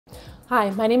Hi,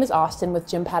 my name is Austin with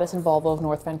Jim Pattison Volvo of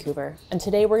North Vancouver, and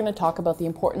today we're going to talk about the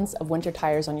importance of winter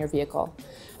tires on your vehicle.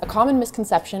 A common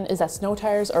misconception is that snow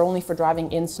tires are only for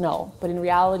driving in snow, but in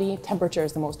reality, temperature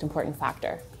is the most important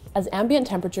factor. As ambient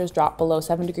temperatures drop below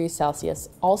 7 degrees Celsius,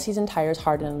 all-season tires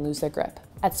harden and lose their grip.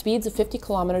 At speeds of 50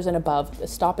 kilometers and above, the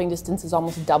stopping distance is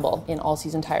almost double in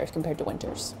all-season tires compared to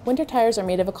winters. Winter tires are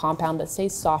made of a compound that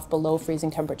stays soft below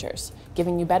freezing temperatures,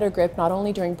 giving you better grip not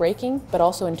only during braking, but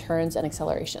also in turns and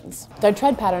accelerations. Their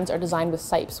tread patterns are designed with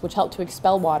sipes, which help to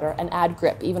expel water and add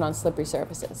grip even on slippery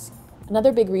surfaces.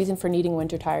 Another big reason for needing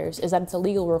winter tires is that it's a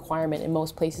legal requirement in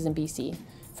most places in BC.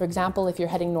 For example, if you're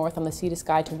heading north on the Sea to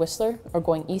Sky to Whistler or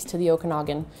going east to the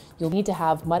Okanagan, you'll need to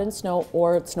have mud and snow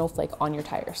or snowflake on your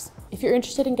tires. If you're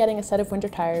interested in getting a set of winter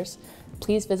tires,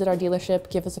 please visit our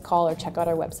dealership, give us a call, or check out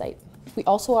our website. We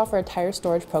also offer a tire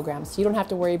storage program, so you don't have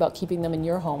to worry about keeping them in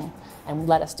your home, and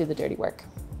let us do the dirty work.